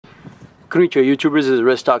Konnichiwa YouTubers, this is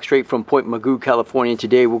Red Stock straight from Point Magoo, California.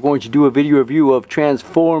 Today we're going to do a video review of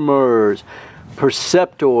Transformers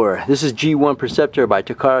Perceptor. This is G1 Perceptor by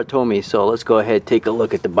Takara-Tomy. So let's go ahead and take a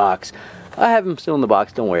look at the box. I have him still in the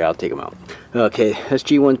box, don't worry, I'll take him out. Okay, this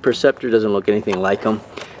G1 Perceptor doesn't look anything like him.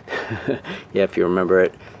 Yeah, if you remember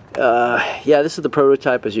it. Yeah, this is the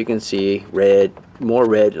prototype, as you can see. Red, more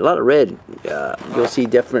red, a lot of red. You'll see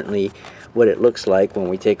definitely what it looks like when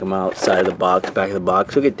we take them outside of the box, back of the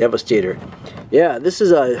box. Look at Devastator. Yeah, this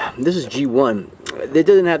is G1. They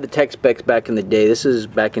didn't have the tech specs back in the day. This is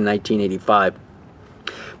back in 1985.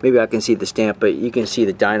 Maybe I can see the stamp, but you can see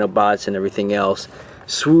the Dinobots and everything else.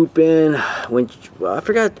 Swoop in. I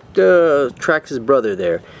forgot Trax's brother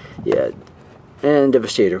there. Yeah, and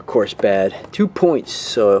Devastator, of course, bad. 2 points.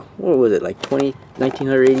 So what was it, like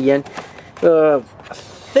 1980 yen?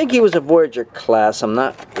 I think he was a Voyager class, I'm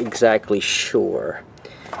not exactly sure.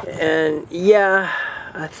 And yeah,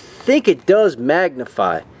 I think it does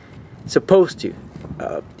magnify. It's supposed to.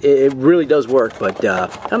 It really does work, but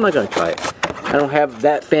I'm not going to try it. I don't have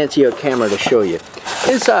that fancy a camera to show you.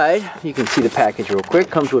 Inside, you can see the package real quick.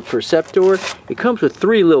 Comes with Perceptor. It comes with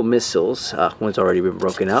 3 little missiles. One's already been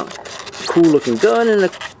broken out. Cool looking gun and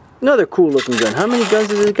another cool looking gun. How many guns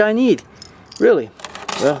does this guy need? Really?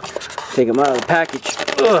 Well, take them out of the package.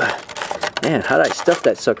 Ugh. Man, how did I stuff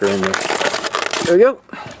that sucker in there? There we go.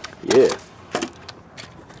 Yeah.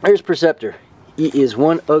 Here's Perceptor. He is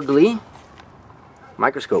one ugly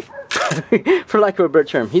microscope. For lack of a better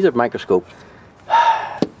term, he's a microscope.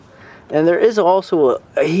 And there is also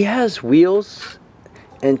he has wheels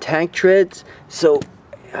and tank treads, so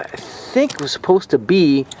I think it was supposed to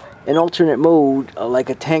be an alternate mode,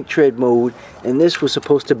 like a tank tread mode, and this was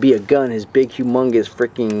supposed to be a gun, his big humongous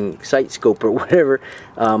freaking sight scope or whatever,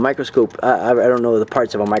 microscope. I don't know the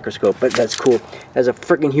parts of a microscope, but that's cool. It has a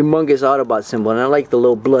freaking humongous Autobot symbol, and I like the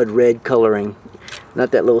little blood red coloring,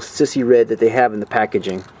 not that little sissy red that they have in the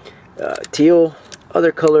packaging. Teal,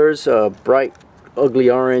 other colors, bright ugly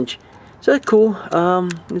orange, so that's cool.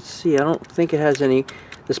 Let's see, I don't think it has any.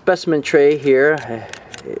 The specimen tray here,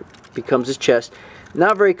 it becomes his chest.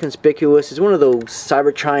 Not very conspicuous. It's one of those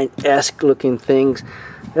Cybertron-esque looking things.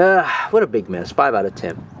 What a big mess. 5 out of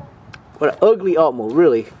 10. What an ugly alt mode,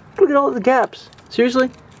 really. Look at all the gaps. Seriously?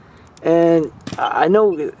 And I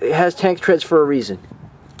know it has tank treads for a reason.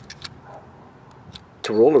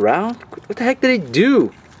 To roll around? What the heck did it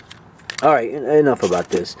do? Alright, enough about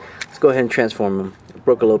this. Let's go ahead and transform him. I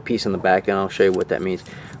broke a little piece in the back, and I'll show you what that means.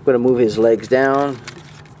 I'm going to move his legs down.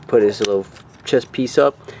 Put his little chest piece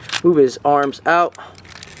up. Move his arms out.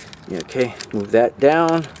 Okay, move that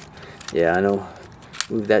down. Yeah, I know.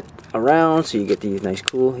 Move that around so you get these nice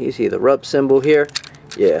cool. You see the rub symbol here.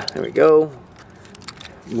 Yeah, there we go.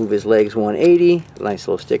 Move his legs 180. Nice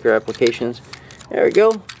little sticker applications. There we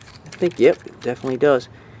go. I think, yep, it definitely does.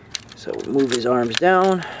 So move his arms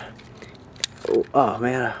down. Oh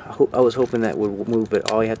man, I was hoping that would move,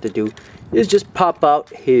 but all you have to do is just pop out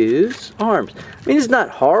his arms. I mean, it's not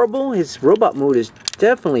horrible. His robot mode is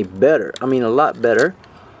definitely better. I mean, a lot better.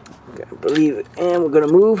 I believe it. And we're going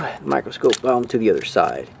to move the microscope to the other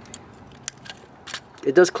side.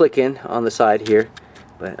 It does click in on the side here,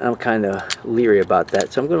 but I'm kind of leery about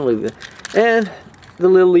that, so I'm going to leave it. And the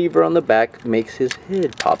little lever on the back makes his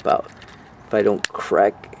head pop out. If I don't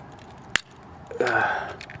crack...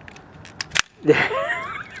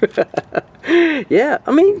 Yeah,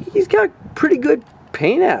 I mean, he's got pretty good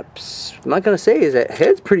paint apps. I'm not gonna say his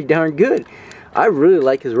head's pretty darn good. I really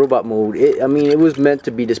like his robot mode. I mean, it was meant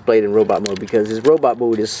to be displayed in robot mode because his robot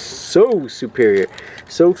mode is so superior.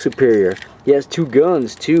 So superior. He has 2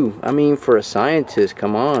 guns too. I mean, for a scientist,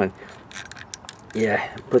 come on. Yeah,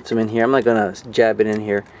 puts him in here. I'm not gonna jab it in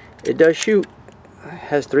here. It does shoot. It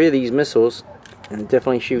has 3 of these missiles, and it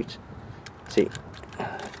definitely shoots. Let's see,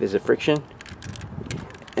 is it friction?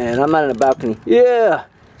 And I'm not in a balcony. Yeah!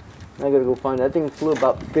 I gotta go find that thing. Flew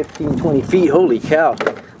about 15-20 feet. Holy cow.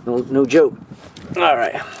 No joke.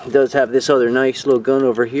 Alright. It does have this other nice little gun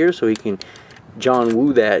over here, so he can John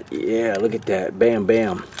Woo that. Yeah, look at that. Bam,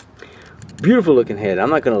 bam. Beautiful looking head. I'm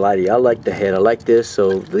not gonna lie to you. I like the head. I like this.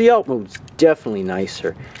 So the alt mode's definitely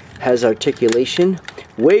nicer. Has articulation.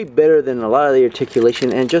 Way better than a lot of the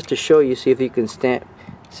articulation. And just to show you, see if you can stamp.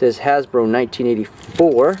 It says Hasbro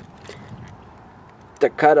 1984.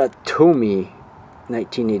 Takara-Tomy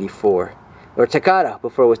 1984, or Takara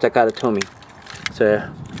before it was Takara-Tomy. So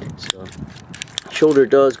shoulder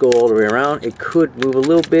does go all the way around. It could move a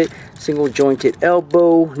little bit. Single jointed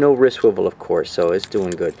elbow, no wrist swivel, of course, so it's doing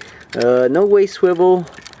good. No waist swivel,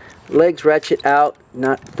 legs ratchet out,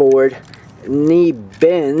 not forward. Knee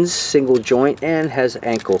bends, single joint, and has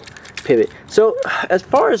ankle. pivot. So as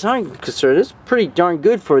far as I'm concerned, it's pretty darn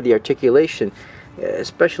good for the articulation,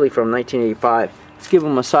 especially from 1985. Let's give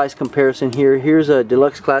him a size comparison here. Here's a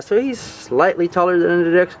deluxe class, so he's slightly taller than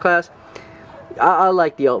the deluxe class. I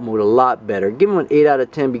like the alt mode a lot better. Give him an 8 out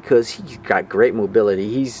of 10 because he's got great mobility.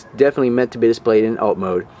 He's definitely meant to be displayed in alt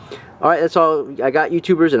mode. Alright, that's all I got,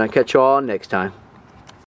 YouTubers, and I'll catch you all next time.